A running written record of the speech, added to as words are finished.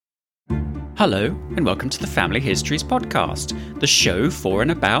Hello, and welcome to the Family Histories Podcast, the show for and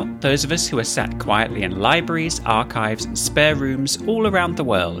about those of us who are sat quietly in libraries, archives, and spare rooms all around the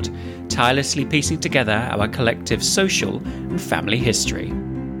world, tirelessly piecing together our collective social and family history.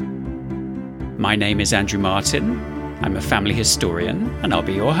 My name is Andrew Martin. I'm a family historian, and I'll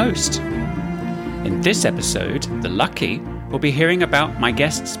be your host. In this episode, The Lucky, we'll be hearing about my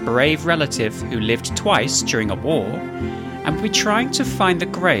guest's brave relative who lived twice during a war, and we'll be trying to find the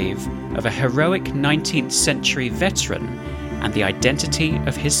grave of a heroic 19th century veteran and the identity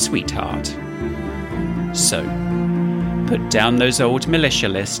of his sweetheart. So, put down those old militia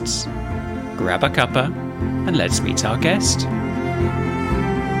lists, grab a cuppa, and let's meet our guest.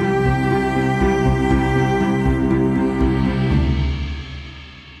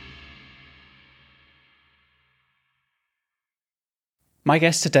 My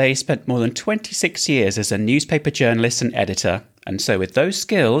guest today spent more than 26 years as a newspaper journalist and editor, and so with those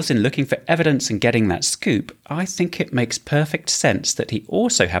skills in looking for evidence and getting that scoop, I think it makes perfect sense that he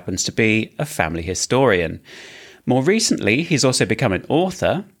also happens to be a family historian. More recently, he's also become an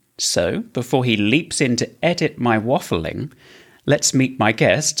author, so before he leaps in to edit my waffling, let's meet my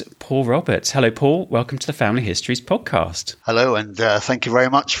guest, Paul Roberts. Hello, Paul. Welcome to the Family Histories Podcast. Hello, and thank you very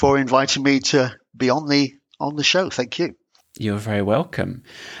much for inviting me to be on the show. Thank you. You're very welcome.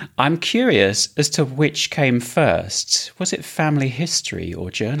 I'm curious as to which came first. Was it family history or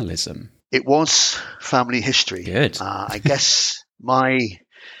journalism? It was family history. Good. I guess my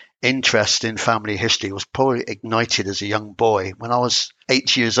interest in family history was probably ignited as a young boy. When I was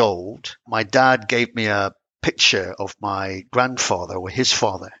 8 years old, my dad gave me a picture of my grandfather or his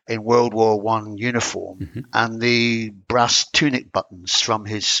father in World War I uniform and the brass tunic buttons from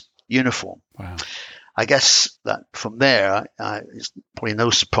his uniform. Wow. I guess that from there, it's probably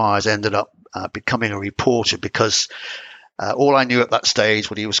no surprise, I ended up becoming a reporter because all I knew at that stage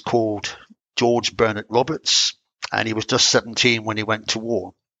was he was called George Bernard Roberts, and he was just 17 when he went to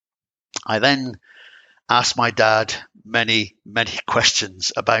war. I then asked my dad many, many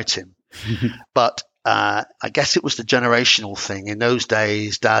questions about him, but I guess it was the generational thing. In those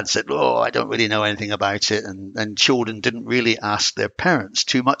days, Dad said, "Oh, I don't really know anything about it," and children didn't really ask their parents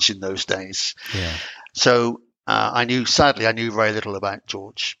too much in those days. Yeah. So I knew very little about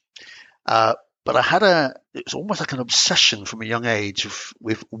George. But it was almost like an obsession from a young age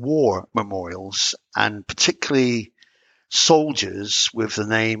with war memorials, and particularly soldiers with the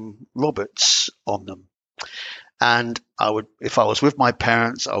name Roberts on them. And if I was with my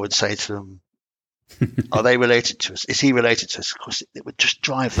parents, I would say to them, "Are they related to us? Is he related to us?" Of course, it would just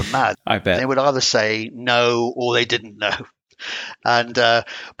drive them mad. I bet. They would either say no or they didn't know. And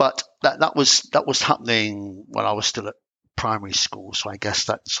but that was happening when I was still at primary school. So I guess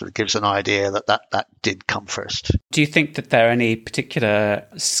that sort of gives an idea that did come first. Do you think that there are any particular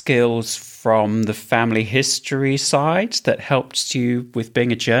skills from the family history side that helped you with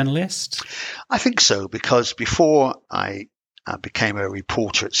being a journalist? I think so, because before I became a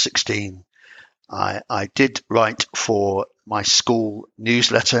reporter at 16, I did write for my school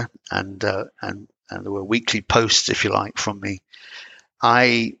newsletter, and there were weekly posts, if you like, from me.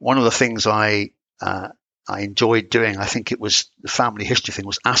 One of the things I enjoyed doing, I think it was the family history thing,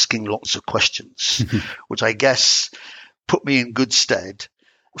 was asking lots of questions, which I guess put me in good stead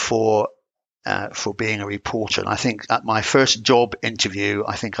for being a reporter. And I think at my first job interview,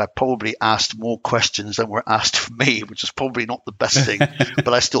 I think I probably asked more questions than were asked for me, which is probably not the best thing,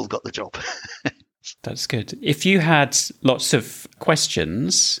 but I still got the job. That's good. If you had lots of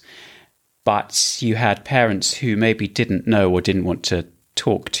questions, but you had parents who maybe didn't know or didn't want to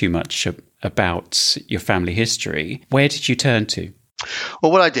talk too much about your family history, where did you turn to?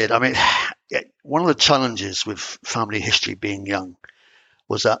 Well, what I did, one of the challenges with family history being young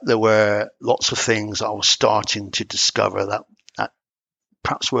was that there were lots of things I was starting to discover that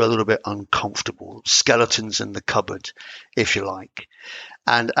perhaps were a little bit uncomfortable, skeletons in the cupboard, if you like.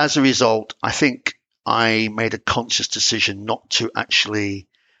 And as a result, I think I made a conscious decision not to actually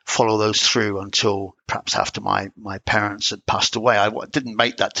follow those through until perhaps after my parents had passed away. I didn't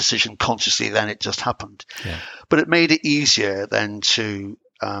make that decision consciously then, it just happened. Yeah. But it made it easier then to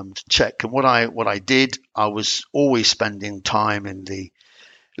check. And what I did, I was always spending time in the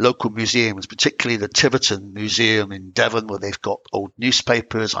local museums, particularly the Tiverton Museum in Devon, where they've got old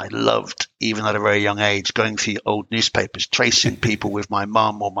newspapers. I loved, even at a very young age, going through old newspapers, tracing people with my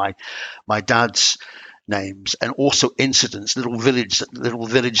mum or my dad's names, and also incidents, little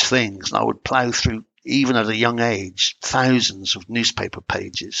village things. And I would plow through, even at a young age, thousands of newspaper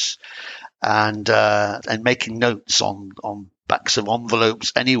pages, and making notes on backs of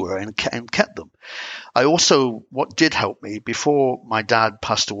envelopes anywhere, and kept them. I also, what did help me before my dad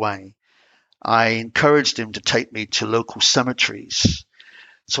passed away, I encouraged him to take me to local cemeteries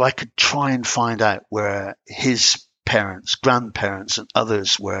so I could try and find out where his parents, grandparents, and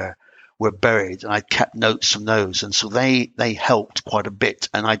others were buried. And I kept notes from those. And so they helped quite a bit.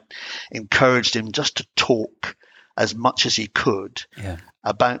 And I encouraged him just to talk as much as he could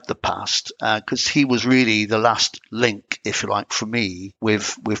about the past, because he was really the last link, if you like, for me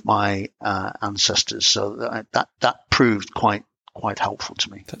with my ancestors. So that proved quite helpful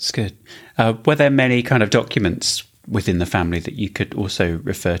to me. That's good. Were there many kind of documents within the family that you could also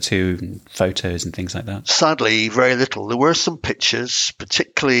refer to, and photos and things like that? Sadly, very little. There were some pictures,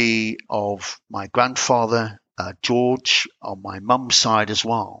 particularly of my grandfather, George, on my mum's side as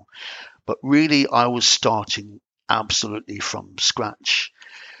well. But really, I was starting absolutely from scratch.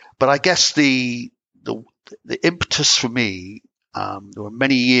 But I guess the impetus for me, there were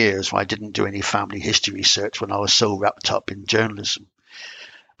many years where I didn't do any family history research when I was so wrapped up in journalism.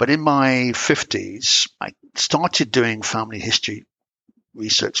 But in my 50s, I started doing family history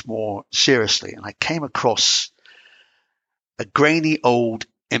research more seriously, and I came across a grainy old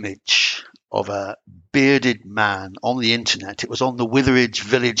image of a bearded man on the internet. It was on the Witheridge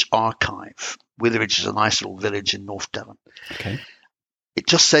Village Archive. Witheridge is a nice little village in North Devon. Okay. It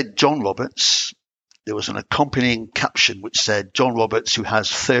just said John Roberts. There was an accompanying caption which said John Roberts, who has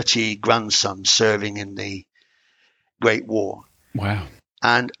 30 grandsons serving in the Great War. Wow.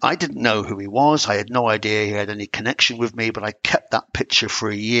 And I didn't know who he was. I had no idea he had any connection with me, but I kept that picture for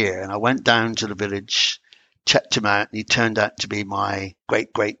a year. And I went down to the village, checked him out, and he turned out to be my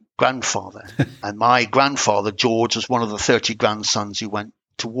great-great-grandfather. And my grandfather, George, was one of the 30 grandsons who went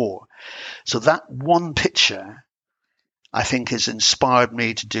to war. So that one picture, I think, has inspired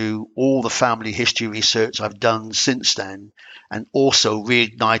me to do all the family history research I've done since then, and also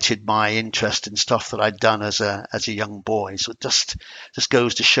reignited my interest in stuff that I'd done as a young boy. So it just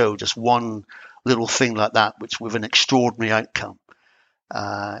goes to show just one little thing like that, which with an extraordinary outcome,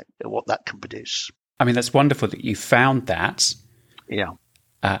 what that can produce. I mean, that's wonderful that you found that,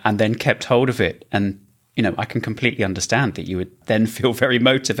 and then kept hold of it. And I can completely understand that you would then feel very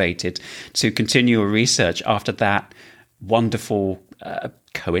motivated to continue your research after that wonderful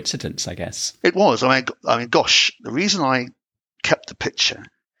coincidence, I guess. It was. I mean, gosh, the reason I kept the picture,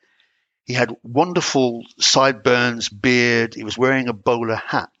 he had wonderful sideburns, beard. He was wearing a bowler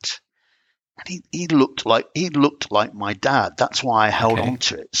hat, and he looked like my dad. That's why I held on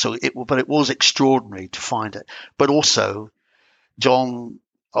to it. But it was extraordinary to find it. But also, John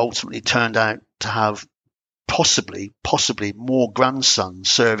ultimately turned out to have possibly more grandsons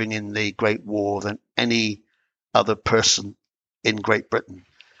serving in the Great War than any other person in Great Britain.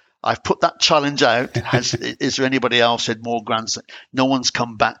 I've put that challenge out. Is there anybody else who had more grandsons? No one's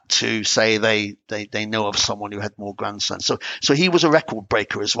come back to say they know of someone who had more grandsons. So he was a record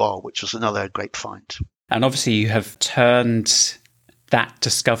breaker as well, which was another great find. And obviously you have turned that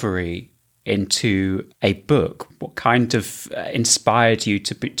discovery into a book. What kind of inspired you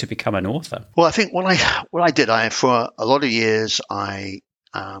to become an author? Well, I think what I did, for a lot of years, I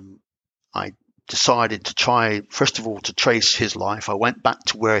decided to try, first of all, to trace his life. I went back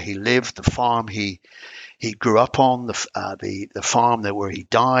to where he lived, the farm he grew up on, the farm there where he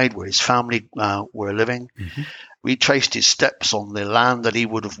died, where his family were living. Mm-hmm. We traced his steps on the land that he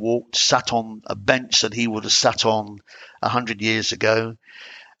would have walked, sat on a bench that he would have sat on 100 years ago.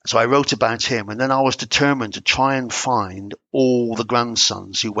 So I wrote about him, and then I was determined to try and find all the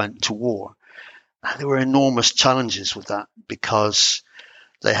grandsons who went to war. And there were enormous challenges with that because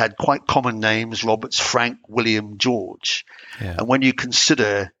they had quite common names: Roberts, Frank, William, George. Yeah. And when you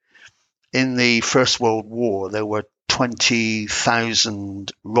consider in the First World War, there were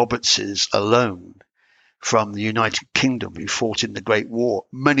 20,000 Robertses alone from the United Kingdom who fought in the Great War,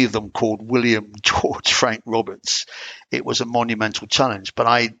 many of them called William, George, Frank Roberts. It was a monumental challenge, but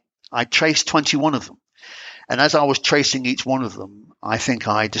I traced 21 of them. And as I was tracing each one of them, I think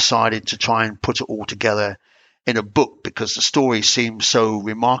I decided to try and put it all together in a book because the story seemed so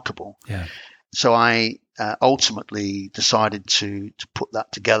remarkable. Yeah. So I ultimately decided to put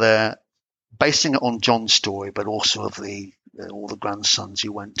that together, basing it on John's story, but also of all the grandsons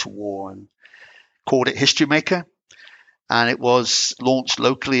who went to war, and called it History Maker. And it was launched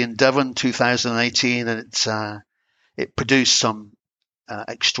locally in Devon 2018, and it produced some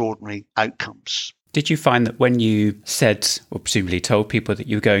extraordinary outcomes. Did you find that when you said, or presumably told people that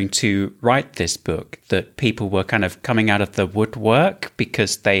you were going to write this book, that people were kind of coming out of the woodwork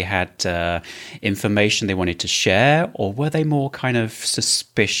because they had information they wanted to share, or were they more kind of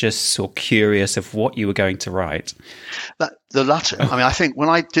suspicious or curious of what you were going to write? The latter. I mean, I think when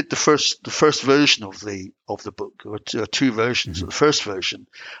I did the first version of the book, or two versions. Mm-hmm. Of the first version,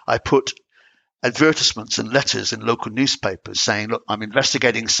 I put advertisements and letters in local newspapers saying, look, I'm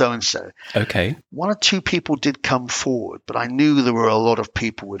investigating so-and-so. Okay. One or two people did come forward, but I knew there were a lot of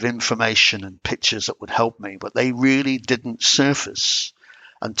people with information and pictures that would help me, but they really didn't surface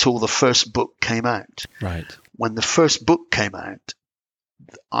until the first book came out. Right. When the first book came out,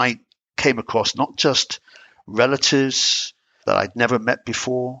 I came across not just relatives that I'd never met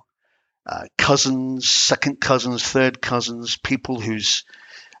before, cousins, second cousins, third cousins, people whose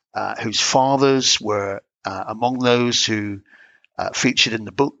fathers were among those who featured in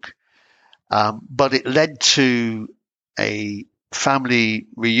the book. But it led to a family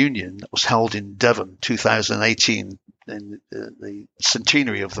reunion that was held in Devon, 2018, in the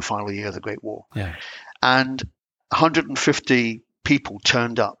centenary of the final year of the Great War. Yeah. And 150 people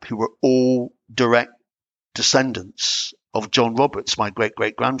turned up who were all direct descendants of John Roberts, my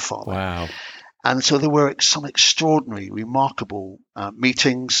great-great-grandfather. Wow. And so there were some extraordinary, remarkable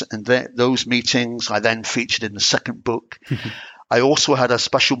meetings, and those meetings I then featured in the second book. I also had a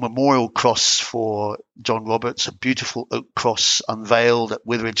special memorial cross for John Roberts, a beautiful oak cross unveiled at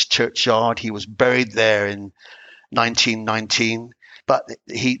Witheridge Churchyard. He was buried there in 1919, but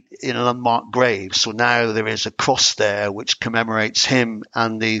he in an unmarked grave. So now there is a cross there which commemorates him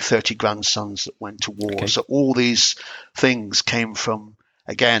and the 30 grandsons that went to war. Okay. So all these things came from,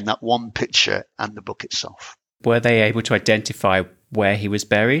 again, that one picture and the book itself. Were they able to identify where he was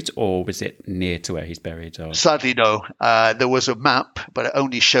buried, or was it near to where he's buried? Or? Sadly, no. There was a map, but it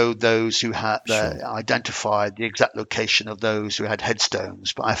only showed those who had Sure. identified the exact location of those who had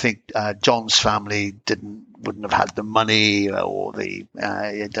headstones. But I think John's family wouldn't have had the money or the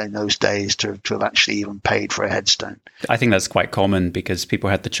in those days to have actually even paid for a headstone. I think that's quite common because people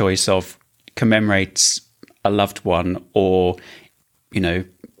had the choice of commemorate a loved one or,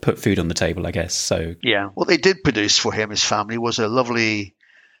 put food on the table, I guess. So yeah, what they did produce for him, his family, was a lovely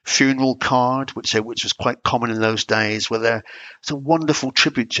funeral card, which was quite common in those days. It's a wonderful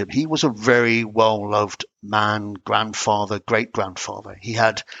tribute to him. He was a very well-loved man, grandfather, great-grandfather. He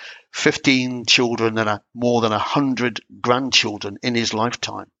had 15 children and more than 100 grandchildren in his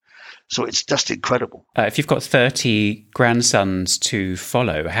lifetime. So it's just incredible. If you've got 30 grandsons to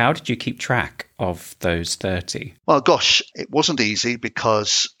follow, how did you keep track of those 30? Well, gosh, it wasn't easy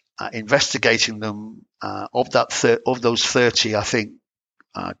because investigating them, of those 30, I think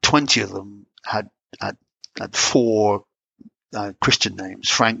 20 of them had 4 Christian names: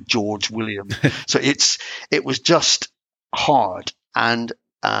 Frank, George, William. So it was just hard. And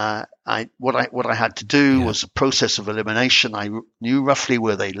what I had to do was a process of elimination. I knew roughly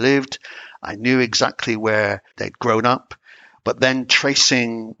where they lived. I knew exactly where they'd grown up, but then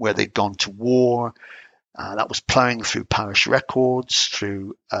tracing where they'd gone to war. That was plowing through parish records,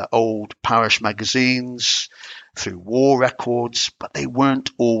 through old parish magazines, through war records, but they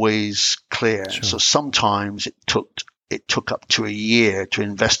weren't always clear. Sure. So sometimes it took up to a year to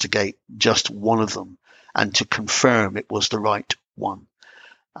investigate just one of them and to confirm it was the right one.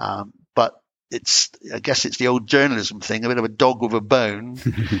 But I guess it's the old journalism thing, a bit of a dog with a bone.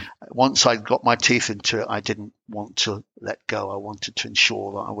 Once I got my teeth into it, I didn't want to let go. I wanted to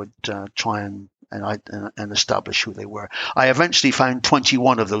ensure that I would try and establish who they were. I eventually found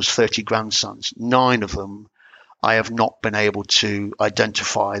 21 of those 30 grandsons. 9 of them I have not been able to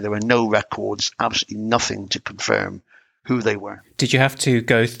identify. There are no records, absolutely nothing to confirm who they were. Did you have to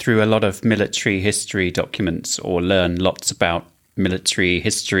go through a lot of military history documents or learn lots about military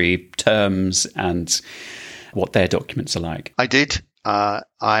history terms and what their documents are like? I did.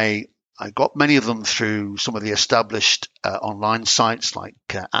 I got many of them through some of the established online sites like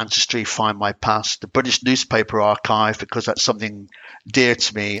Ancestry, Find My Past, the British Newspaper Archive, because that's something dear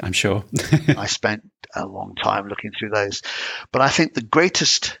to me. I'm sure. I spent a long time looking through those. But I think the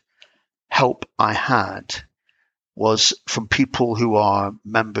greatest help I had was from people who are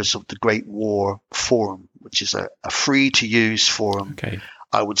members of the Great War Forum, which is a free-to-use forum. Okay.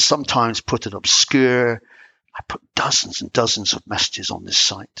 I would sometimes put it obscure. I put dozens and dozens of messages on this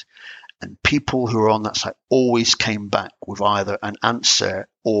site. And people who are on that site always came back with either an answer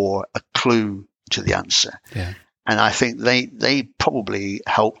or a clue to the answer. Yeah. And I think they probably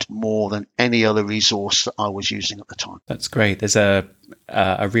helped more than any other resource that I was using at the time. That's great. There's a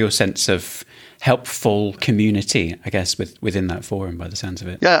real sense of helpful community, I guess, within that forum by the sounds of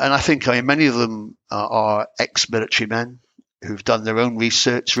it. Yeah, and I think many of them are ex-military men who've done their own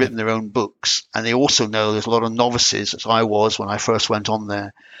research, written their own books, and they also know there's a lot of novices, as I was when I first went on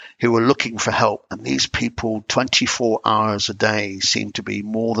there, who were looking for help. And these people, 24 hours a day, seem to be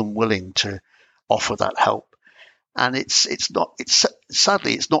more than willing to offer that help. And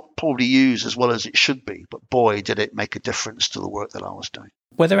sadly, it's not probably used as well as it should be. But boy, did it make a difference to the work that I was doing.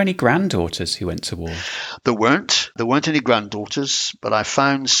 Were there any granddaughters who went to war? There weren't. There weren't any granddaughters, but I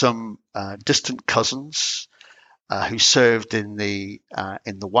found some distant cousins who served in the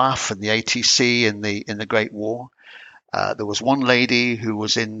WAF and the ATC in the Great War. There was one lady who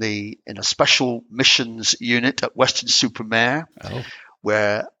was in a special missions unit at Weston-super-Mare. Oh.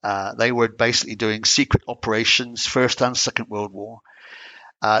 Where they were basically doing secret operations, First and Second World War.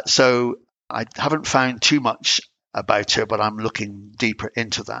 So I haven't found too much about her, but I'm looking deeper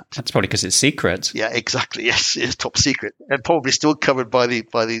into that. That's probably because it's secret. Yeah, exactly. Yes, it's top secret, and probably still covered by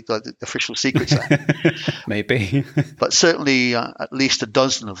the Official Secrets Act. Maybe. But certainly, at least a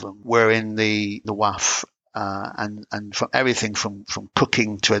dozen of them were in the WAF. And from everything from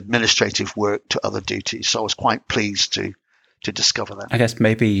cooking to administrative work to other duties. So I was quite pleased to discover that. I guess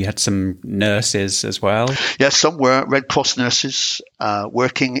maybe you had some nurses as well. Yes, some were Red Cross nurses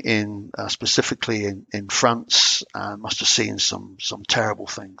working specifically in France. Must have seen some terrible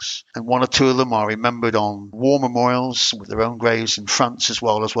things. And one or two of them are remembered on war memorials with their own graves in France as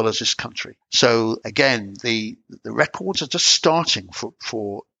well as this country. So again, the records are just starting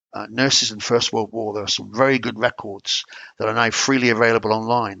for nurses in First World War. There are some very good records that are now freely available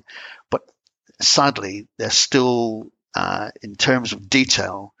online. But sadly, they're still in terms of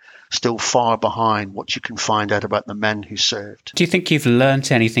detail, still far behind what you can find out about the men who served. Do you think you've learnt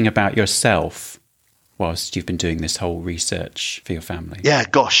anything about yourself whilst you've been doing this whole research for your family? Yeah,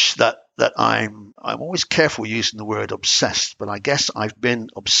 gosh, that I'm always careful using the word obsessed, but I guess I've been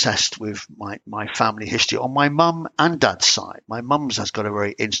obsessed with my family history on my mum and dad's side. My mum's has got a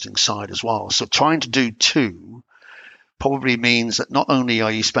very interesting side as well. So trying to do two probably means that not only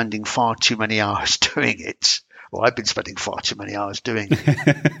are you spending far too many hours doing it, well, I've been spending far too many hours doing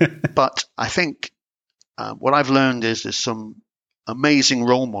it. But I think what I've learned is there's some amazing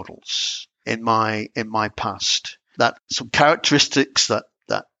role models in my past, that some characteristics that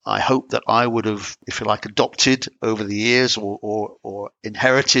I hope that I would have, if you like, adopted over the years or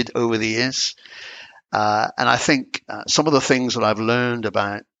inherited over the years. And I think some of the things that I've learned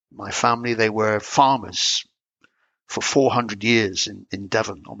about my family, they were farmers for 400 years in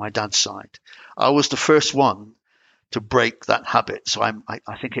Devon on my dad's side. I was the first one to break that habit. So I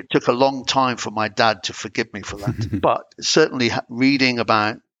think it took a long time for my dad to forgive me for that. But certainly reading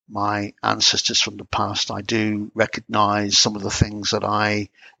about my ancestors from the past, I do recognize some of the things that I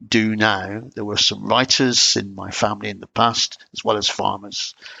do now. There were some writers in my family in the past, as well as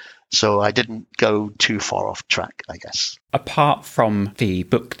farmers. So I didn't go too far off track, I guess. Apart from the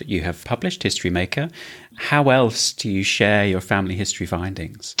book that you have published, History Maker, how else do you share your family history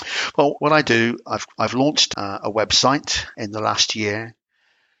findings? Well, what I do, I've launched a website in the last year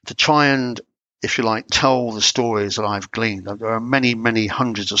to try and, if you like, tell the stories that I've gleaned. There are many, many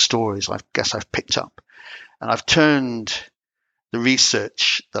hundreds of stories I guess I've picked up. And I've turned the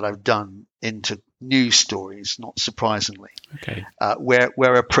research that I've done into news stories, not surprisingly, okay.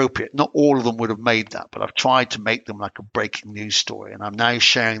 Where appropriate. Not all of them would have made that, but I've tried to make them like a breaking news story. And I'm now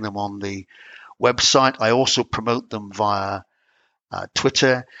sharing them on the website. I also promote them via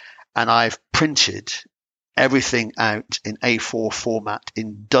Twitter. And I've printed everything out in A4 format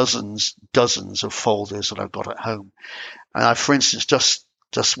in dozens of folders that I've got at home. And I've, for instance,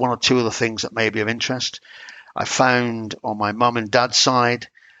 just one or two of the things that may be of interest. I found on my mum and dad's side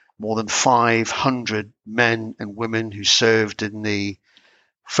more than 500 men and women who served in the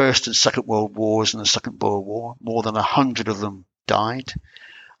First and Second World Wars and the Second Boer War. More than 100 of them died.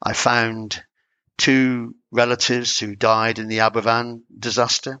 I found 2 relatives who died in the Aberfan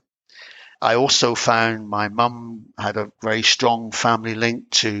disaster. I also found my mum had a very strong family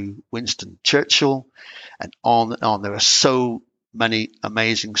link to Winston Churchill, and on and on. There are so many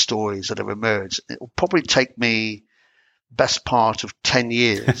amazing stories that have emerged. It will probably take me best part of 10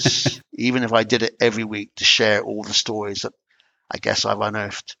 years, even if I did it every week, to share all the stories that I guess I've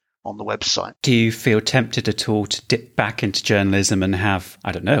unearthed on the website. Do you feel tempted at all to dip back into journalism and have,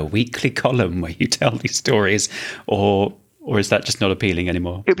 I don't know, a weekly column where you tell these stories, or is that just not appealing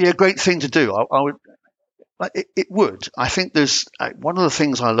anymore? It'd be a great thing to do. I would. It would. I think there's one of the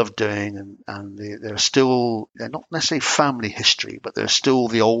things I love doing, and they're not necessarily family history, but there's still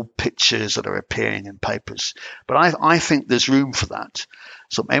the old pictures that are appearing in papers. But I think there's room for that.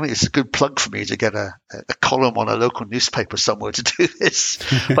 So maybe it's a good plug for me to get a column on a local newspaper somewhere to do this.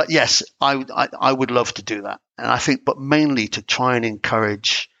 But yes, I would love to do that. And I think, but mainly to try and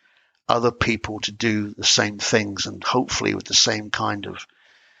encourage other people to do the same things, and hopefully with the same kind of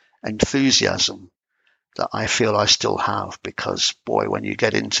enthusiasm that I feel I still have, because boy, when you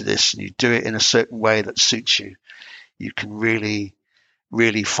get into this and you do it in a certain way that suits you, you can really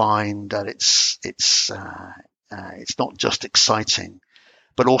find that it's not just exciting,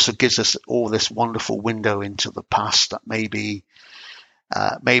 but also gives us all this wonderful window into the past that maybe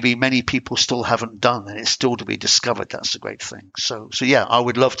many people still haven't done, and it's still to be discovered. That's the great thing. So yeah, I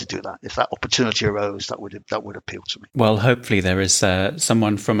would love to do that. If that opportunity arose, that would appeal to me. Well, hopefully there is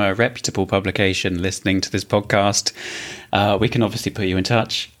someone from a reputable publication listening to this podcast. We can obviously put you in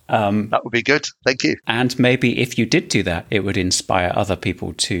touch. That would be good. Thank you. And maybe if you did do that, it would inspire other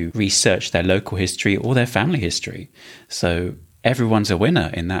people to research their local history or their family history. So everyone's a winner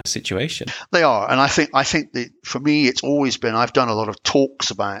in that situation. They are. And I think that for me, it's always been, I've done a lot of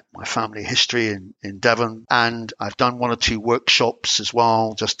talks about my family history in Devon, and I've done 1 or 2 workshops as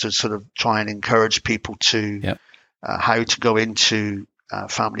well, just to sort of try and encourage people to how to go into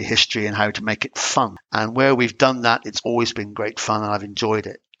family history and how to make it fun. And where we've done that, it's always been great fun, and I've enjoyed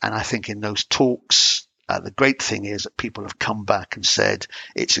it. And I think in those talks, the great thing is that people have come back and said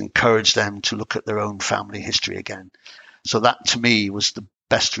it's encouraged them to look at their own family history again. So that, to me, was the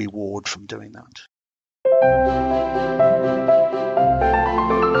best reward from doing that.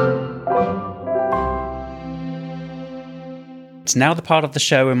 It's now the part of the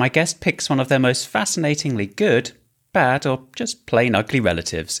show where my guest picks one of their most fascinatingly good, bad, or just plain ugly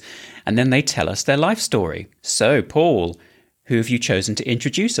relatives, and then they tell us their life story. So, Paul, who have you chosen to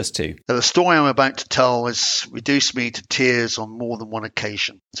introduce us to? Now, the story I'm about to tell has reduced me to tears on more than one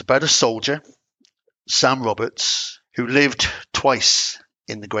occasion. It's about a soldier, Sam Roberts, who lived twice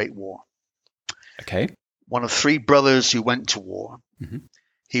in the Great War. Okay. One of 3 brothers who went to war. Mm-hmm.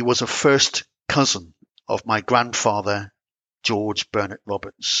 He was a first cousin of my grandfather, George Bernard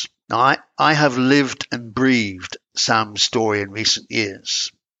Roberts. Now, I have lived and breathed Sam's story in recent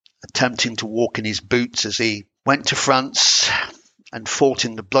years, attempting to walk in his boots as he went to France and fought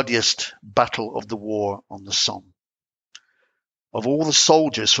in the bloodiest battle of the war on the Somme. Of all the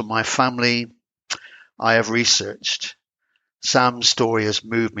soldiers from my family I have researched, Sam's story has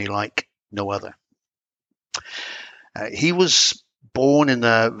moved me like no other. He was born in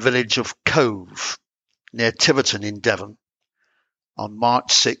the village of Cove, near Tiverton in Devon, on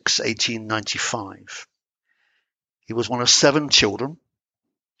March 6, 1895. He was one of 7 children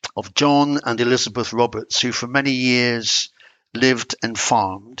of John and Elizabeth Roberts, who for many years lived and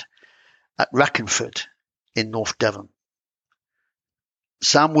farmed at Rackenford in North Devon.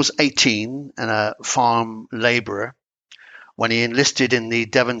 Sam was 18 and a farm labourer when he enlisted in the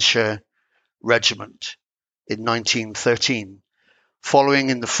Devonshire Regiment in 1913, following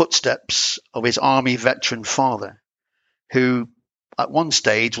in the footsteps of his army veteran father, who at one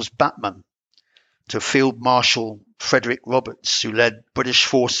stage was batman to Field Marshal Frederick Roberts, who led British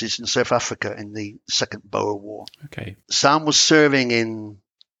forces in South Africa in the Second Boer War. Okay. Sam was serving in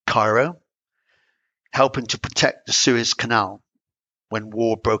Cairo, helping to protect the Suez Canal when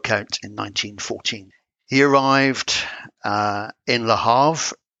war broke out in 1914. He arrived in Le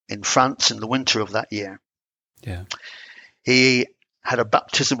Havre in France in the winter of that year. Yeah. He had a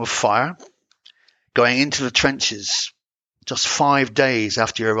baptism of fire going into the trenches just 5 days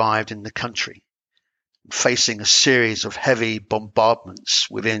after he arrived in the country, facing a series of heavy bombardments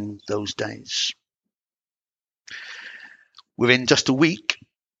within those days. Within just a week,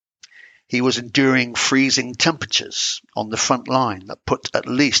 he was enduring freezing temperatures on the front line that put at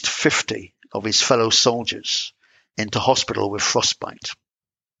least 50 of his fellow soldiers into hospital with frostbite.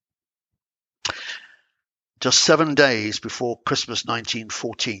 Just 7 days before Christmas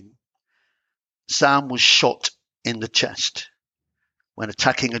 1914, Sam was shot in the chest when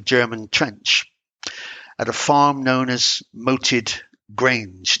attacking a German trench at a farm known as Moated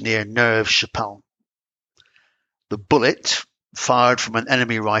Grange near Neuve-Chapelle. The bullet, fired from an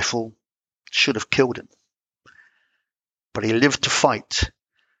enemy rifle, should have killed him. But he lived to fight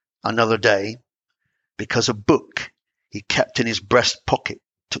another day because a book he kept in his breast pocket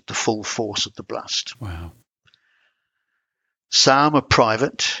took the full force of the blast. Wow. Sam, a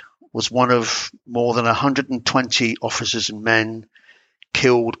private, was one of more than 120 officers and men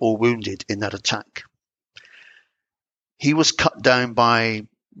killed or wounded in that attack. He was cut down by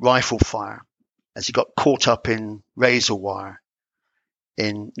rifle fire as he got caught up in razor wire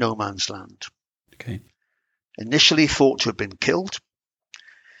in no man's land. Okay. Initially thought to have been killed,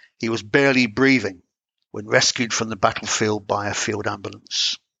 he was barely breathing when rescued from the battlefield by a field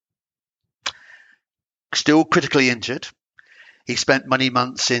ambulance. Still critically injured, he spent many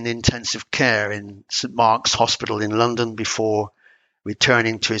months in intensive care in St Mark's Hospital in London before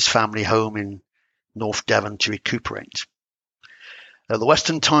returning to his family home in North Devon to recuperate. The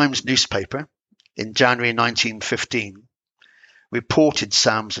Western Times newspaper in January 1915 reported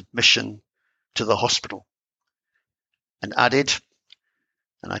Sam's admission to the hospital and added,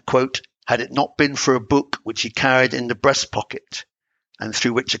 and I quote, "Had it not been for a book which he carried in the breast pocket and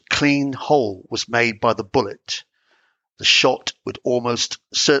through which a clean hole was made by the bullet, the shot would almost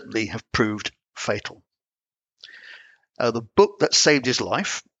certainly have proved fatal." The book that saved his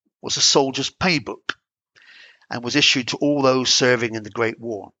life was a soldier's pay book and was issued to all those serving in the Great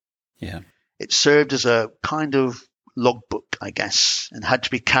War. Yeah. It served as a kind of logbook, I guess, and had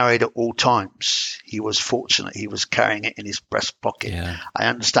to be carried at all times. He was fortunate he was carrying it in his breast pocket. Yeah. I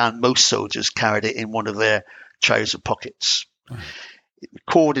understand most soldiers carried it in one of their trouser pockets. Right. It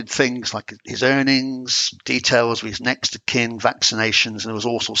recorded things like his earnings, details of his next of kin, vaccinations, and there was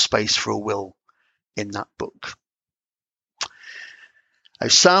also space for a will in that book. Now,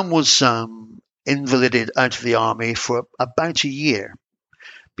 Sam was invalided out of the army for about a year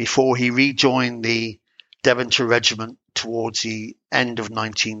before he rejoined the Devonshire Regiment towards the end of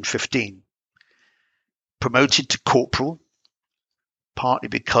 1915. Promoted to corporal, partly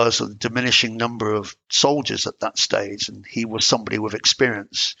because of the diminishing number of soldiers at that stage, and he was somebody with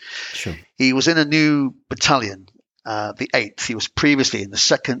experience. Sure. He was in a new battalion, the 8th. He was previously in the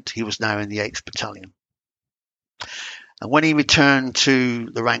 2nd. He was now in the 8th Battalion. And when he returned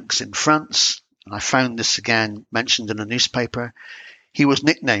to the ranks in France, and I found this again mentioned in a newspaper, he was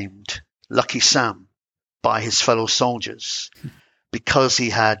nicknamed Lucky Sam by his fellow soldiers because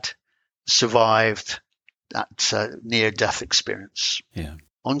he had survived that near-death experience. Yeah.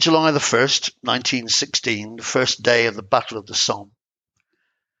 On July the 1st, 1916, the first day of the Battle of the Somme,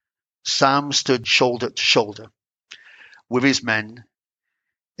 Sam stood shoulder to shoulder with his men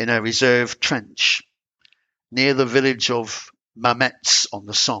in a reserve trench near the village of Mametz on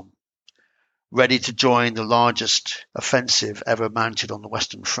the Somme, ready to join the largest offensive ever mounted on the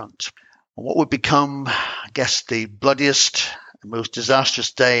Western Front. On what would become, I guess, the bloodiest and most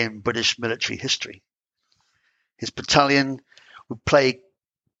disastrous day in British military history. His battalion would play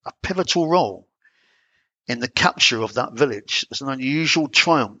a pivotal role in the capture of that village. It was an unusual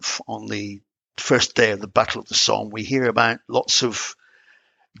triumph on the first day of the Battle of the Somme. We hear about lots of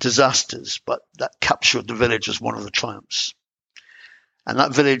disasters, but that capture of the village was one of the triumphs. And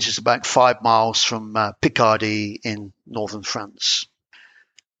that village is about 5 miles from Picardy in northern France.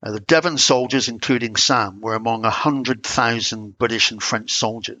 The Devon soldiers, including Sam, were among 100,000 British and French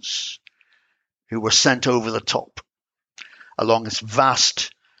soldiers who were sent over the top along this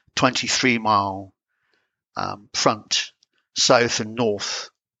vast 23-mile front, south and north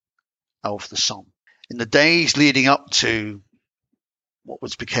of the Somme. In the days leading up to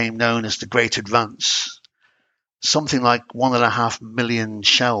what became known as the Great Advance, something like 1.5 million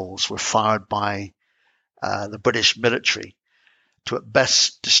shells were fired by the British military to at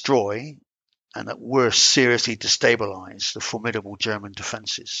best destroy and at worst seriously destabilize the formidable German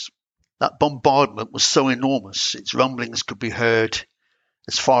defences. That bombardment was so enormous, its rumblings could be heard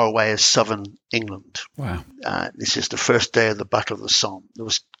as far away as southern England. Wow. This is the first day of the Battle of the Somme. There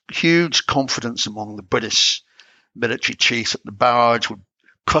was huge confidence among the British military chiefs that the barrage would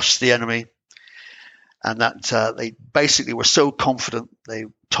crush the enemy, and that they basically were so confident they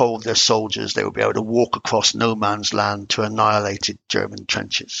told their soldiers they would be able to walk across no man's land to annihilated German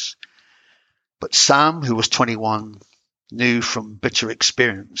trenches. But Sam, who was 21, knew from bitter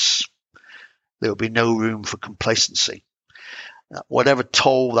experience there would be no room for complacency. Whatever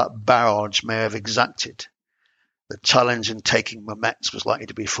toll that barrage may have exacted, the challenge in taking Mametz was likely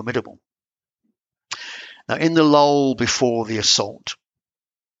to be formidable. Now, in the lull before the assault,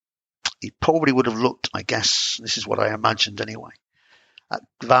 he probably would have looked, I guess, this is what I imagined anyway, at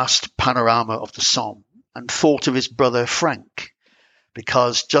the vast panorama of the Somme and thought of his brother Frank,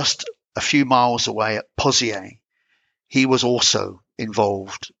 because just a few miles away at Pozières, he was also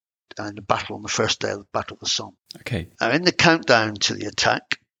involved in the battle on the first day of the Battle of the Somme. Okay. Now, in the countdown to the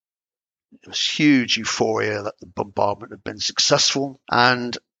attack, there was huge euphoria that the bombardment had been successful,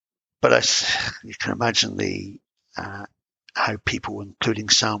 but you can imagine how people, including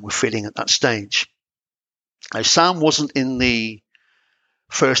Sam, were feeling at that stage. Now, Sam wasn't in the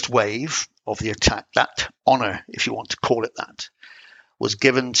first wave of the attack. That honour, if you want to call it that, was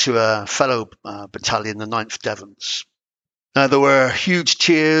given to a fellow battalion, the 9th Devons. Now, there were huge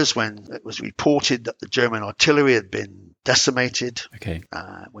cheers when it was reported that the German artillery had been decimated, Okay.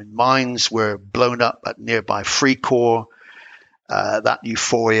 when mines were blown up at nearby Fricourt. That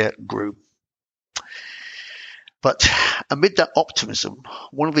euphoria grew. But amid that optimism,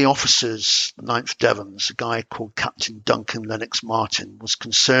 one of the officers, the 9th Devons, a guy called Captain Duncan Lennox Martin, was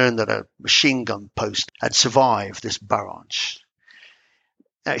concerned that a machine gun post had survived this barrage.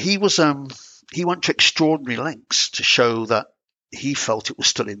 He was he went to extraordinary lengths to show that he felt it was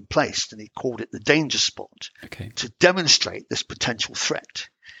still in place, and he called it the danger spot to demonstrate this potential threat.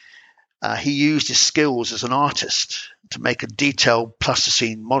 He used his skills as an artist to make a detailed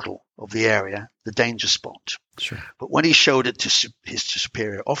plasticine model of the area, the danger spot. Sure. But when he showed it to his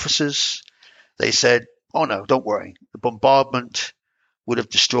superior officers, they said, "Oh no, don't worry. The bombardment would have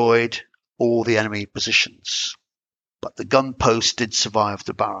destroyed all the enemy positions." But the gun post did survive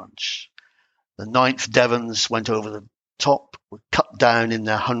the barrage. The 9th Devons went over the top, were cut down in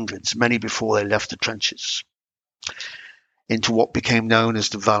their hundreds, many before they left the trenches, into what became known as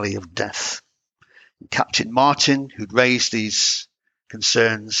the Valley of Death. Captain Martin, who'd raised these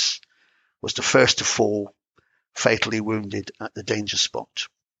concerns, was the first to fall, fatally wounded at the danger spot.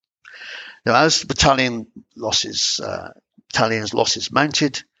 Now, as the battalion's losses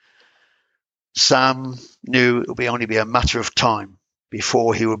mounted, Sam knew it would only be a matter of time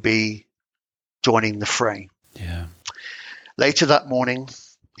before he would be joining the fray. Yeah. Later that morning,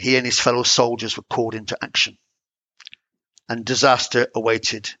 he and his fellow soldiers were called into action, and disaster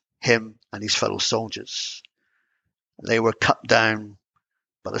awaited him and his fellow soldiers. They were cut down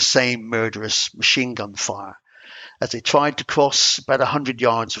by the same murderous machine gun fire as they tried to cross about 100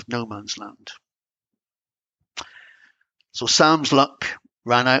 yards of no man's land. So Sam's luck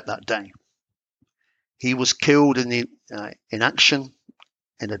ran out that day. He was killed in action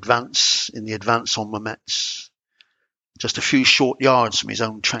in the advance on Mametz, just a few short yards from his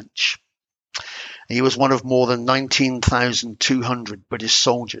own trench. He was one of more than 19,200 British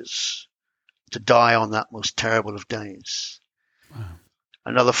soldiers to die on that most terrible of days. Wow.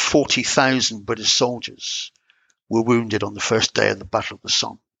 Another 40,000 British soldiers were wounded on the first day of the Battle of the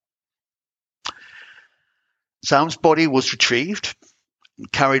Somme. Sam's body was retrieved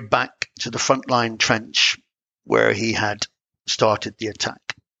and carried back to the frontline trench where he had started the attack.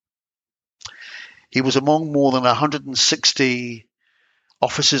 He was among more than 160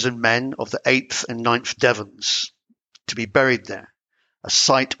 officers and men of the 8th and 9th Devons to be buried there, a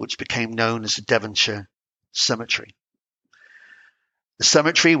site which became known as the Devonshire Cemetery. The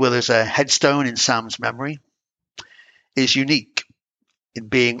cemetery, where there's a headstone in Sam's memory, is unique in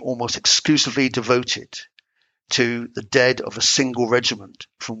being almost exclusively devoted to the dead of a single regiment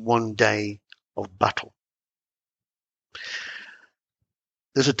from one day of battle.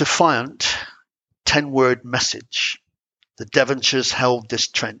 There's a defiant 10-word message. The Devonshires held this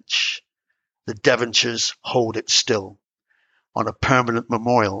trench. The Devonshires hold it still, on a permanent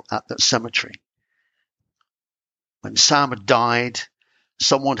memorial at that cemetery. When Sam had died,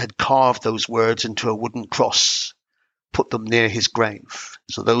 someone had carved those words into a wooden cross, put them near his grave.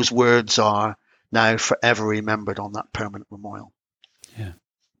 So those words are now forever remembered on that permanent memorial. Yeah.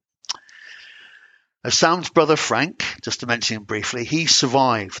 Now, Sam's brother Frank, just to mention him briefly, he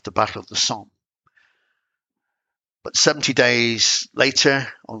survived the Battle of the Somme. But 70 days later,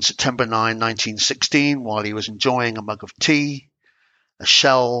 on September 9, 1916, while he was enjoying a mug of tea, a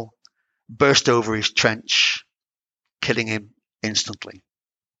shell burst over his trench, killing him instantly.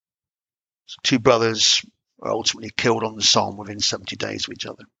 So 2 brothers were ultimately killed on the Somme within 70 days of each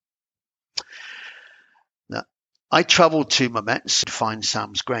other. Now, I travelled to Mametz to find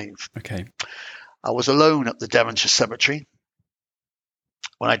Sam's grave. Okay. I was alone at the Devonshire Cemetery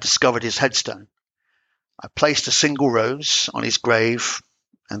when I discovered his headstone. I placed a single rose on his grave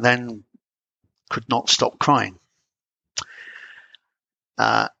and then could not stop crying.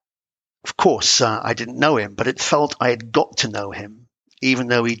 Of course, I didn't know him, but it felt I had got to know him, even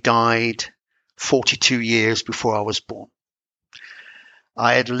though he died 42 years before I was born.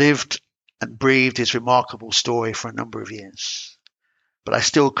 I had lived and breathed his remarkable story for a number of years, but I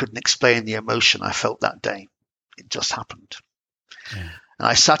still couldn't explain the emotion I felt that day. It just happened. Yeah. And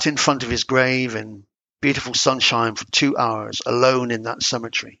I sat in front of his grave in beautiful sunshine for 2 hours, alone in that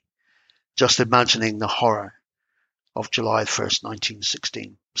cemetery, just imagining the horror of July 1st,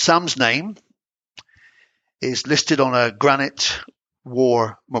 1916. Sam's name is listed on a granite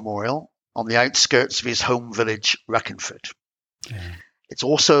war memorial on the outskirts of his home village, Raconford. Yeah. It's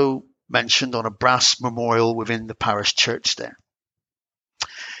also mentioned on a brass memorial within the parish church there.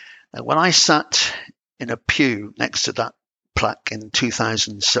 And when I sat in a pew next to that plaque in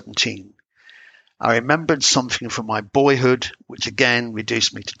 2017, I remembered something from my boyhood, which again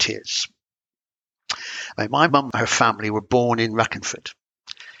reduced me to tears. My mum and her family were born in Raconford,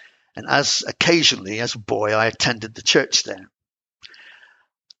 and occasionally as a boy I attended the church there.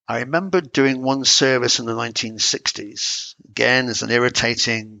 I remembered doing one service in the 1960s, again as an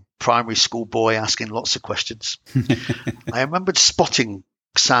irritating primary school boy asking lots of questions. I remembered spotting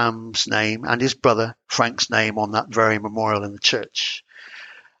Sam's name and his brother Frank's name on that very memorial in the church.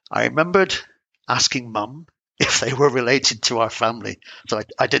 I remembered asking Mum if they were related to our family. So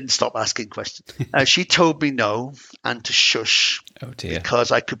I didn't stop asking questions. She told me no and to shush Oh dear.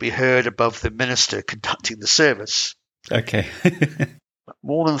 because I could be heard above the minister conducting the service. Okay.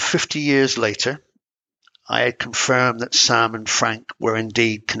 More than 50 years later, I had confirmed that Sam and Frank were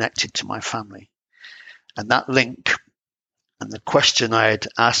indeed connected to my family. And that link and the question I had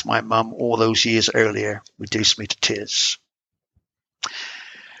asked my mum all those years earlier reduced me to tears.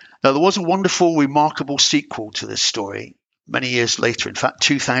 Now, there was a wonderful, remarkable sequel to this story many years later. In fact,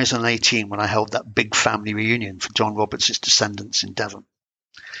 2018, when I held that big family reunion for John Roberts' descendants in Devon.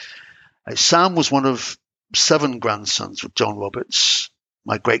 Sam was one of 7 grandsons of John Roberts,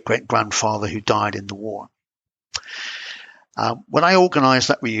 my great-great-grandfather who died in the war. When I organised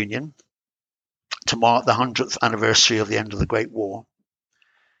that reunion to mark the 100th anniversary of the end of the Great War,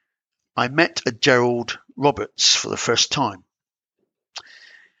 I met a Gerald Roberts for the first time.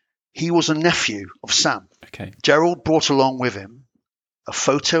 He was a nephew of Sam. Okay. Gerald brought along with him a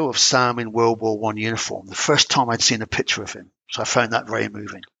photo of Sam in World War I uniform, the first time I'd seen a picture of him. So I found that very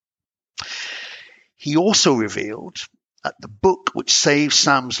moving. He also revealed that the book which saved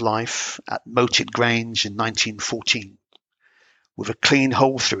Sam's life at Moated Grange in 1914, with a clean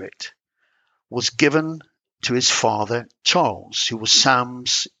hole through it, was given to his father, Charles, who was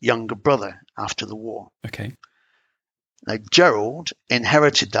Sam's younger brother after the war. Okay. Now, Gerald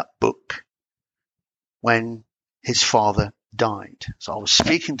inherited that book when his father died. So I was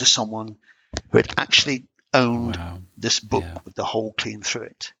speaking to someone who had actually owned this book with the hole clean through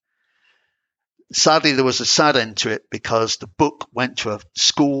it. Sadly, there was a sad end to it because the book went to a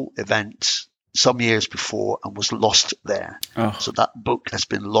school event some years before and was lost there. Oh. So that book has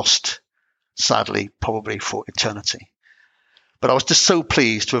been lost, sadly, probably for eternity. But I was just so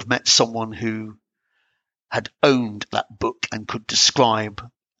pleased to have met someone who had owned that book and could describe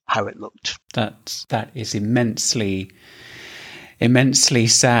how it looked. That is immensely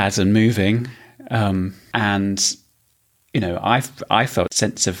sad and moving. And you know, I felt a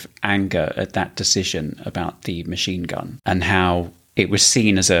sense of anger at that decision about the machine gun and how it was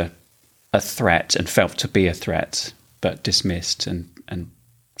seen as a threat and felt to be a threat, but dismissed, and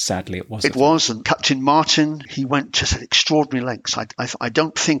sadly it wasn't. It was, and Captain Martin, he went to extraordinary lengths. I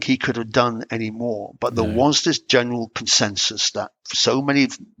don't think he could have done any more, but there was this general consensus that so many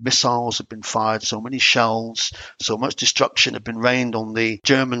missiles had been fired, so many shells, so much destruction had been rained on the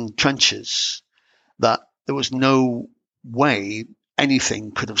German trenches that there was no way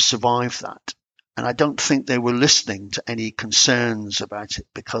anything could have survived that. And I don't think they were listening to any concerns about it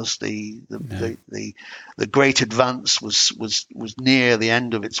because the great advance was near the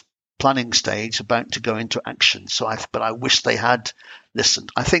end of its planning stage, about to go into action. But I wish they had listened.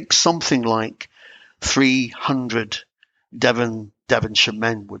 I think something like 300 Devonshire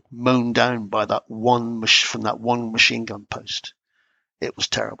men were mown down by that one machine gun post. It was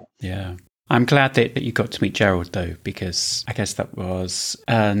terrible. Yeah. I'm glad that you got to meet Gerald, though, because I guess that was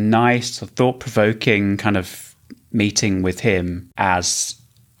a nice, thought-provoking kind of meeting with him as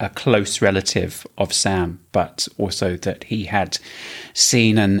a close relative of Sam, but also that he had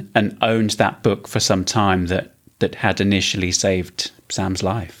seen and owned that book for some time that had initially saved Sam's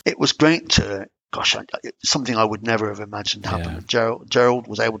life. It was great to, something I would never have imagined happened. Yeah. Gerald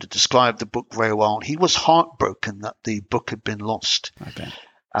was able to describe the book very well. He was heartbroken that the book had been lost. Okay.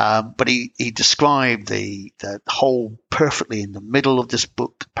 But he described the hole perfectly in the middle of this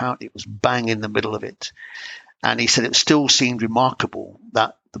book. Apparently it was bang in the middle of it. And he said it still seemed remarkable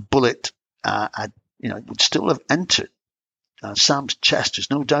that the bullet would still have entered Sam's chest.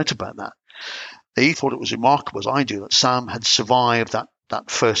 There's no doubt about that. He thought it was remarkable, as I do, that Sam had survived that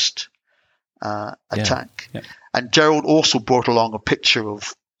first attack. Yeah. And Gerald also brought along a picture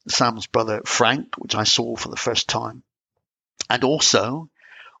of Sam's brother, Frank, which I saw for the first time. And also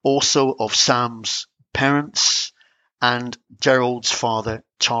of Sam's parents and Gerald's father,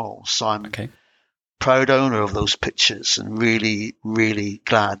 Charles. So I'm proud owner of those pictures and really, really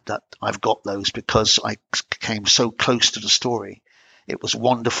glad that I've got those because I came so close to the story. It was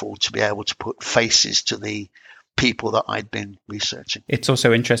wonderful to be able to put faces to the people that I'd been researching. It's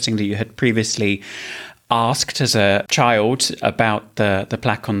also interesting that you had previously asked as a child about the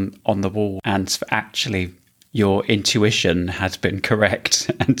plaque on the wall, and actually your intuition had been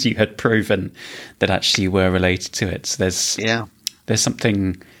correct and you had proven that actually you were related to it. So there's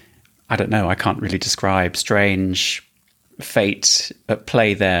something, I don't know, I can't really describe, strange fate at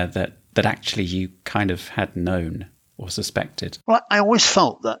play there that actually you kind of had known or suspected. Well, I always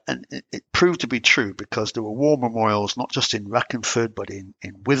felt that, and it proved to be true because there were war memorials not just in Wrekinford but in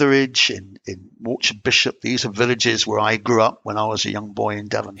Witheridge, in Orchard Bishop. These are villages where I grew up when I was a young boy in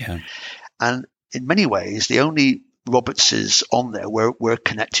Devon. Yeah. And in many ways, the only Robertses on there were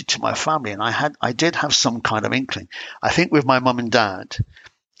connected to my family. And I did have some kind of inkling. I think with my mum and dad,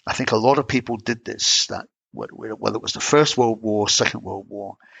 I think a lot of people did this, that whether it was the First World War, Second World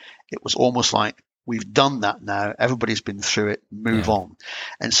War, it was almost like, we've done that now. Everybody's been through it. Move on.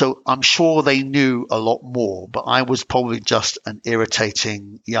 And so I'm sure they knew a lot more, but I was probably just an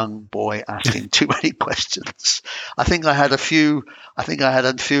irritating young boy asking too many questions. I think I had a few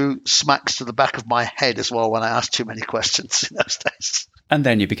smacks to the back of my head as well when I asked too many questions in those days. And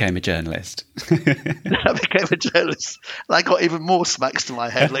then you became a journalist. I became a journalist. And I got even more smacks to my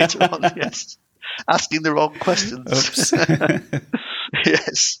head later on, yes. Asking the wrong questions.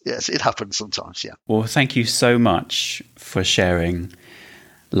 Yes, it happens sometimes, yeah. Well, thank you so much for sharing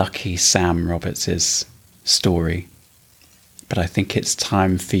Lucky Sam Roberts' story. But I think it's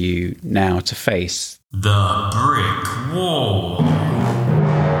time for you now to face the brick wall.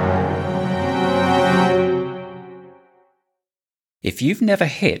 If you've never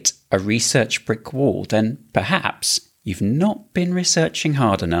hit a research brick wall, then perhaps you've not been researching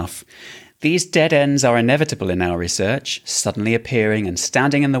hard enough. These dead ends are inevitable in our research, suddenly appearing and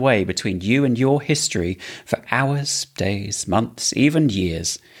standing in the way between you and your history for hours, days, months, even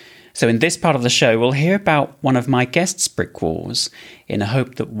years. So in this part of the show, we'll hear about one of my guests' brick walls, in a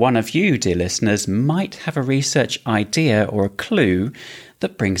hope that one of you, dear listeners, might have a research idea or a clue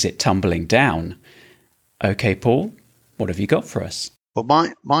that brings it tumbling down. Okay, Paul, what have you got for us?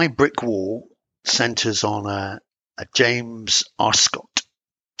 Well, my brick wall centres on a James Arscott.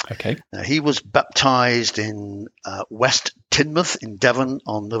 Okay. Now, he was baptised in West Teignmouth in Devon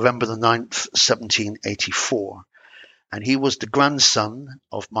on November the 9th, 1784. And he was the grandson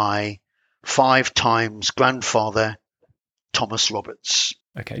of my 5 times grandfather, Thomas Roberts.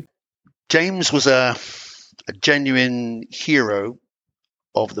 Okay. James was a genuine hero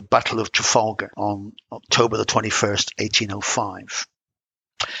of the Battle of Trafalgar on October the 21st, 1805.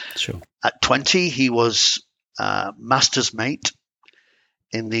 Sure. At 20, he was master's mate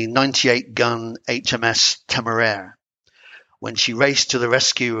in the 98-gun HMS Temeraire when she raced to the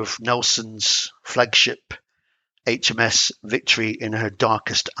rescue of Nelson's flagship HMS Victory in her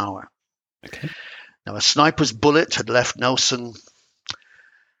darkest hour. Okay. Now, a sniper's bullet had left Nelson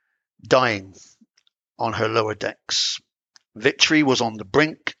dying on her lower decks. Victory was on the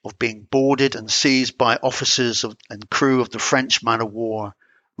brink of being boarded and seized by officers and crew of the French man-of-war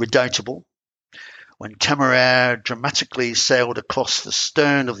Redoutable, when Temeraire dramatically sailed across the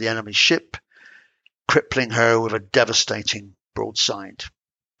stern of the enemy ship, crippling her with a devastating broadside.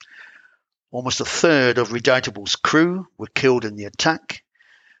 Almost a third of Redoutable's crew were killed in the attack,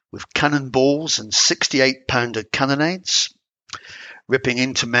 with cannonballs and 68-pounder cannonades ripping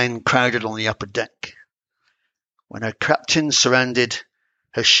into men crowded on the upper deck. When her captain surrendered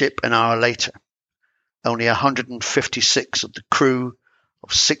her ship an hour later, only 156 of the crew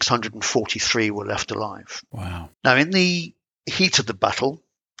of 643 were left alive. Wow. Now, in the heat of the battle,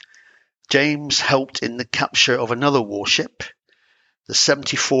 James helped in the capture of another warship, the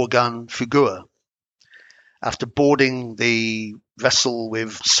 74-gun Fugua. After boarding the vessel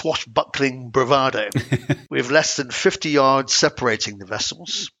with swashbuckling bravado, with less than 50 yards separating the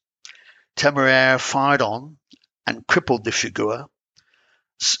vessels, Temeraire fired on and crippled the Fugua.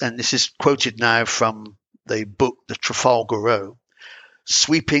 And this is quoted now from the book, The Trafalgar Row,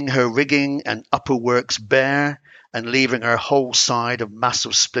 sweeping her rigging and upper works bare and leaving her whole side a mass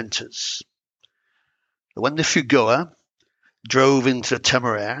of splinters. When the Fugua drove into the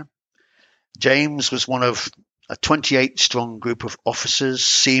Temeraire, James was one of a 28-strong group of officers,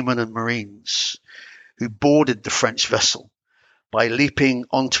 seamen and marines who boarded the French vessel by leaping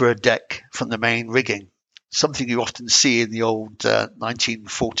onto her deck from the main rigging, something you often see in the old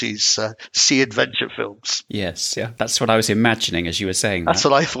 1940s sea adventure films. Yes, yeah, that's what I was imagining as you were saying that. That's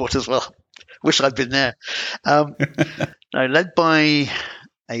what I thought as well. Wish I'd been there. Now, led by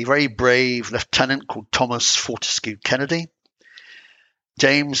a very brave lieutenant called Thomas Fortescue Kennedy,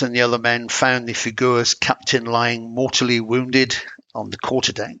 James and the other men found the Fugua's captain lying mortally wounded on the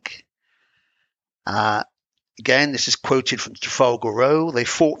quarterdeck. Again, this is quoted from Trafalgar Row. They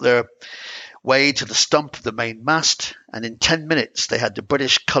fought their way to the stump of the main mast, and in 10 minutes they had the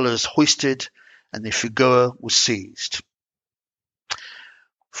British colours hoisted and the Fugua was seized.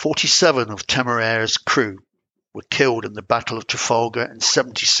 47 of Temeraire's crew were killed in the Battle of Trafalgar and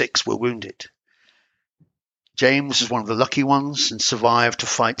 76 were wounded. James was one of the lucky ones and survived to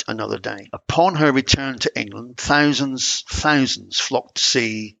fight another day. Upon her return to England, thousands flocked to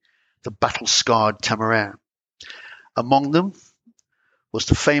see the battle-scarred Temeraire. Among them was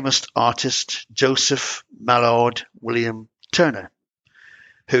the famous artist Joseph Mallord William Turner,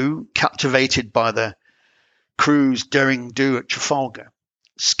 who, captivated by the crew's daring do at Trafalgar,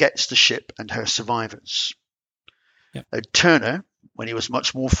 sketched the ship and her survivors. Yep. Turner, when he was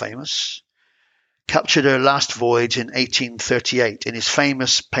much more famous, captured her last voyage in 1838 in his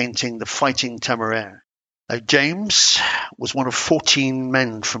famous painting The Fighting Temeraire. James was one of 14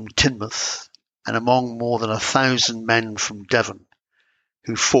 men from Teignmouth and among more than 1,000 men from Devon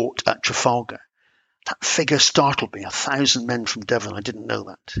who fought at Trafalgar. That figure startled me, 1,000 men from Devon. I didn't know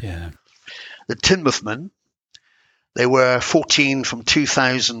that. Yeah. The Teignmouth men, they were 14 from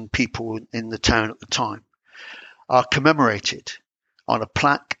 2,000 people in the town at the time, are commemorated on a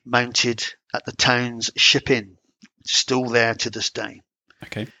plaque mounted at the town's ship inn, still there to this day.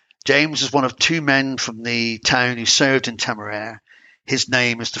 Okay. James is one of 2 men from the town who served in Temeraire. His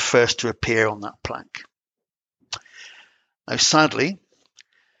name is the first to appear on that plaque. Now, sadly,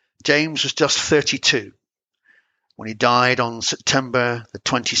 James was just 32 when he died on September the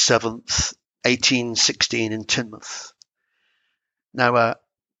 27th, 1816 in Teignmouth. Now,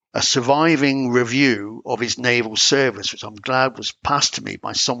 a surviving review of his naval service, which I'm glad was passed to me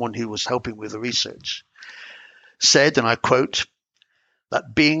by someone who was helping with the research, said, and I quote,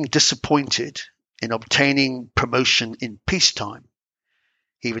 that being disappointed in obtaining promotion in peacetime,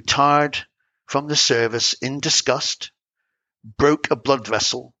 he retired from the service in disgust, broke a blood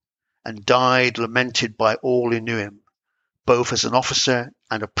vessel, and died lamented by all who knew him, both as an officer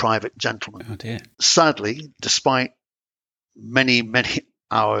and a private gentleman. Oh dear. Sadly, despite many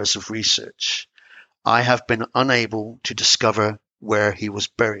hours of research, I have been unable to discover where he was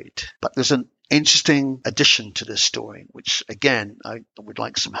buried. But there's an interesting addition to this story, which again, I would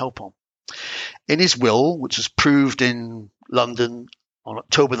like some help on. In his will, which was proved in London on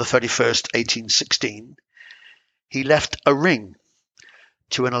October the 31st, 1816, he left a ring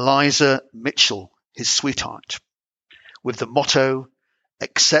to an Eliza Mitchell, his sweetheart, with the motto,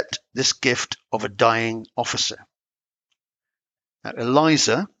 "Accept this gift of a dying officer." Now,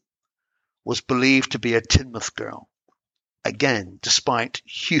 Eliza was believed to be a Teignmouth girl. Again, despite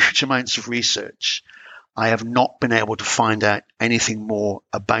huge amounts of research, I have not been able to find out anything more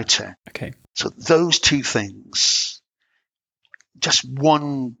about her. Okay. So those 2 things, just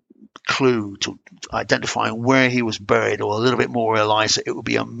one clue to identifying where he was buried or a little bit more Eliza, it would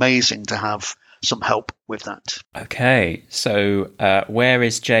be amazing to have some help with that. Okay, so where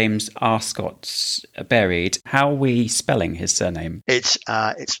is James Arscott buried? How are we spelling his surname? This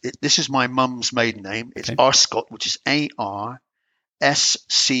is my mum's maiden name. It's Okay. Arscott, which is Arscott.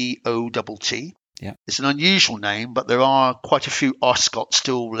 Yeah. It's an unusual name, but there are quite a few Arscott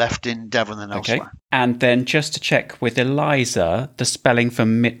still left in Devon and elsewhere. Okay. And then just to check with Eliza, the spelling for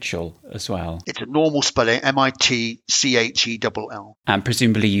Mitchell as well. It's a normal spelling, Mitchell. And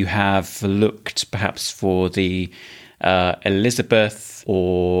presumably you have looked perhaps for the Elizabeth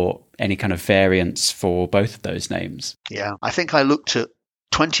or any kind of variants for both of those names. Yeah, I think I looked at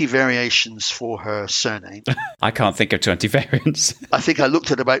 20 variations for her surname. I can't think of 20 variants. I think I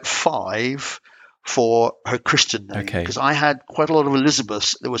looked at about 5 for her Christian name, Okay. because I had quite a lot of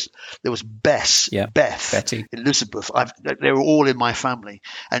Elizabeths. There was Bess, Yeah, Beth, Betty. Elizabeth. They were all in my family,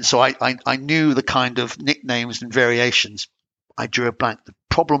 and so I knew the kind of nicknames and variations. I drew a blank. The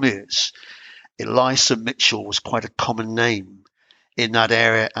problem is, Eliza Mitchell was quite a common name in that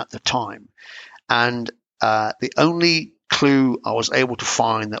area at the time, and the only clue I was able to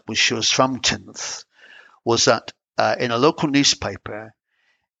find that she was from Teignmouth was that in a local newspaper,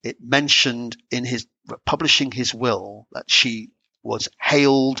 it mentioned in his publishing his will that she was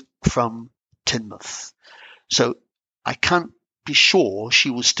hailed from Teignmouth. So I can't be sure she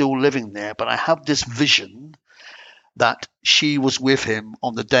was still living there, but I have this vision that she was with him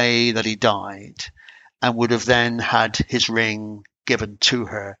on the day that he died and would have then had his ring given to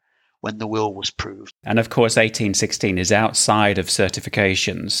her when the will was proved. And of course, 1816 is outside of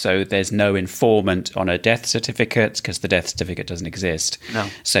certifications, so there's no informant on a death certificate because the death certificate doesn't exist. No.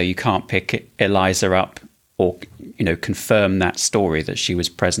 So you can't pick Eliza up or, confirm that story that she was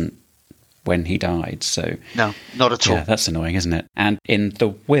present when he died. So No, not at all. yeah, that's annoying, isn't it? And in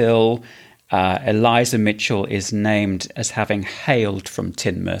the will, Eliza Mitchell is named as having hailed from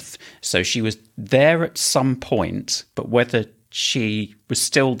Teignmouth. So she was there at some point, but whether she was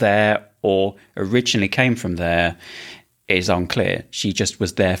still there or originally came from there is unclear. She just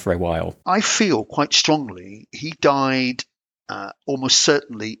was there for a while. I feel quite strongly he died almost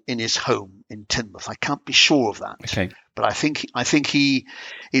certainly in his home in Teignmouth. I can't be sure of that. Okay. But I think he,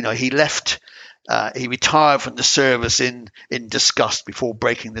 he left. He retired from the service in disgust before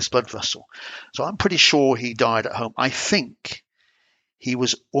breaking this blood vessel. So I'm pretty sure he died at home. I think he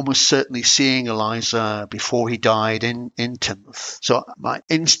was almost certainly seeing Eliza before he died in Teignmouth. So my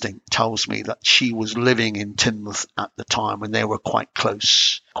instinct tells me that she was living in Teignmouth at the time when they were quite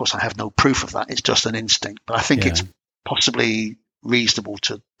close. Of course, I have no proof of that. It's just an instinct. But I think it's possibly reasonable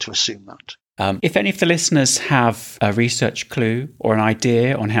to assume that. If any of the listeners have a research clue or an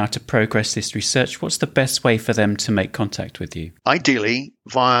idea on how to progress this research, what's the best way for them to make contact with you? Ideally,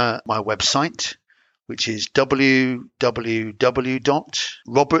 via my website, which is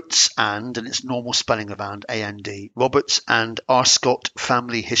www.robertsand, and it's normal spelling of and,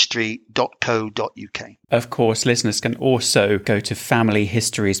 robertsandarscottfamilyhistory.co.uk. Of course, listeners can also go to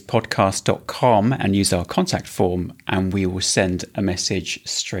familyhistoriespodcast.com and use our contact form, and we will send a message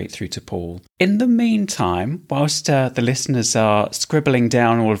straight through to Paul. In the meantime, whilst the listeners are scribbling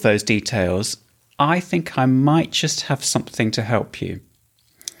down all of those details, I think I might just have something to help you.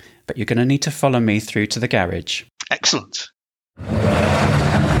 But you're going to need to follow me through to the garage. Excellent.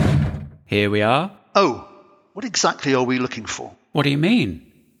 Here we are. Oh, what exactly are we looking for? What do you mean?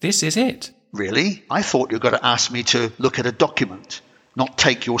 This is it. Really? I thought you were going to ask me to look at a document, not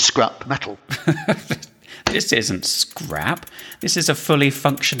take your scrap metal. This isn't scrap. This is a fully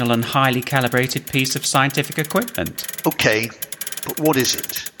functional and highly calibrated piece of scientific equipment. Okay, but what is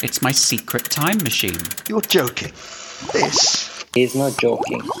it? It's my secret time machine. You're joking. This... He's not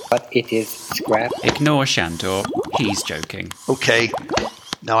joking, but it is scrap. Ignore Shandor. He's joking. Okay,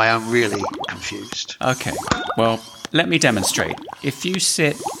 now I am really confused. Okay, well, let me demonstrate. If you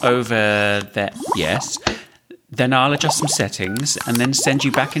sit over there, yes, then I'll adjust some settings and then send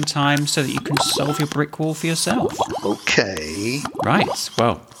you back in time so that you can solve your brick wall for yourself. Okay. Right,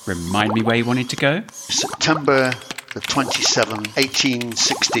 well, remind me where you wanted to go. September the 27th,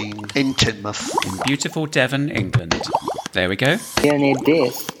 1816, in Teignmouth. In beautiful Devon, England. There we go. You need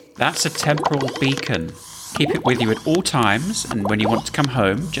this. That's a temporal beacon. Keep it with you at all times, and when you want to come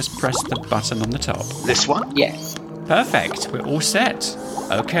home, just press the button on the top. This one? Yes. Perfect. We're all set.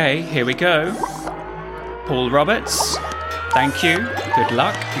 Okay, here we go. Paul Roberts, thank you, good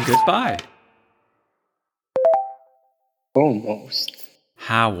luck, and goodbye. Almost.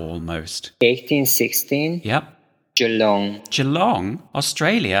 How almost? 1816. Yep. Geelong. Geelong?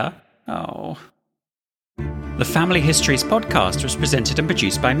 Australia? Oh. The Family Histories podcast was presented and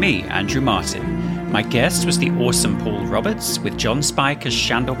produced by me, Andrew Martin. My guest was the awesome Paul Roberts, with John Spike as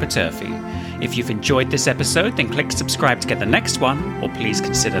Shandor Paterfi. If you've enjoyed this episode, then click subscribe to get the next one, or please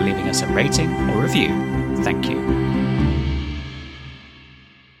consider leaving us a rating or review. Thank you.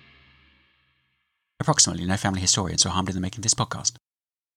 Approximately no family historians were harmed in the making of this podcast.